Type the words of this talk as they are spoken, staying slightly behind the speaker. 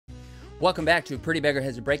Welcome back to Pretty Beggar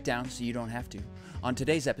Has a Breakdown so you don't have to. On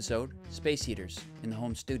today's episode, space heaters in the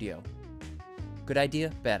home studio. Good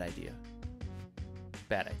idea? Bad idea.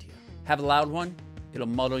 Bad idea. Have a loud one, it'll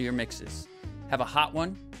muddle your mixes. Have a hot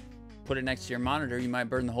one, put it next to your monitor, you might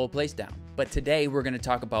burn the whole place down. But today we're going to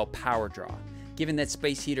talk about power draw. Given that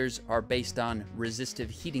space heaters are based on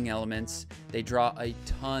resistive heating elements, they draw a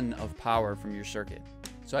ton of power from your circuit.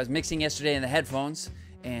 So I was mixing yesterday in the headphones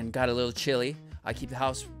and got a little chilly. I keep the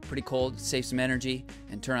house pretty cold, save some energy,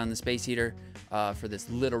 and turn on the space heater for this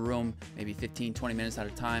little room, maybe 15-20 minutes at a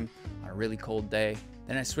time on a really cold day.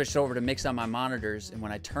 Then I switched over to mix on my monitors, and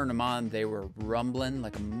when I turned them on, they were rumbling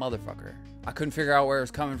like a motherfucker. I couldn't figure out where it was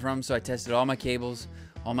coming from, so I tested all my cables,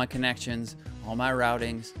 all my connections, all my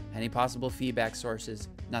routings, any possible feedback sources,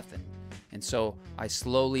 nothing. And so I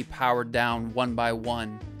slowly powered down one by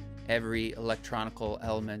one every electronical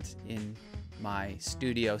element in my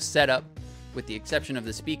studio setup, with the exception of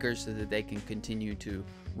the speakers so that they can continue to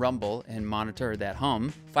rumble and monitor that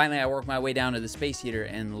hum. Finally, I worked my way down to the space heater,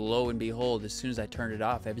 and lo and behold, as soon as I turned it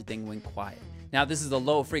off, everything went quiet. Now, this is a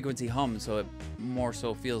low frequency hum, so it more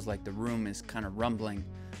so feels like the room is kind of rumbling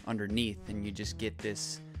underneath, and you just get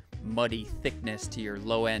this muddy thickness to your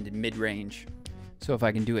low end and mid range. So if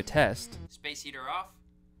I can do a test. Space heater off.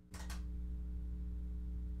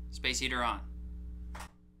 Space heater on.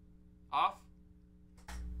 Off.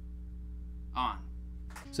 On.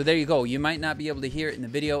 So there you go. You might not be able to hear it in the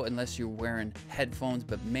video unless you're wearing headphones,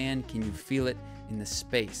 but man, can you feel it in the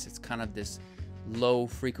space. It's kind of this low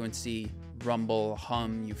frequency rumble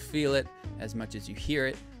hum. You feel it as much as you hear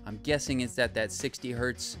it. I'm guessing it's at that 60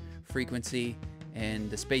 hertz frequency,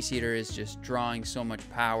 and the space heater is just drawing so much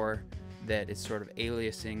power that it's sort of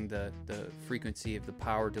aliasing the frequency of the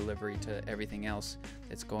power delivery to everything else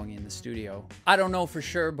that's going in the studio. I don't know for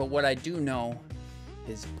sure, but what I do know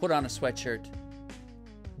is put on a sweatshirt,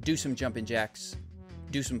 do some jumping jacks,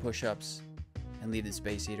 do some push-ups, and leave the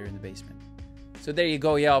space heater in the basement. So there you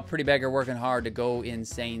go, y'all. Pretty Beggar working hard to go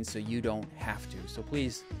insane so you don't have to. So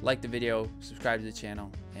please like the video, subscribe to the channel,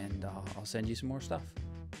 and I'll send you some more stuff.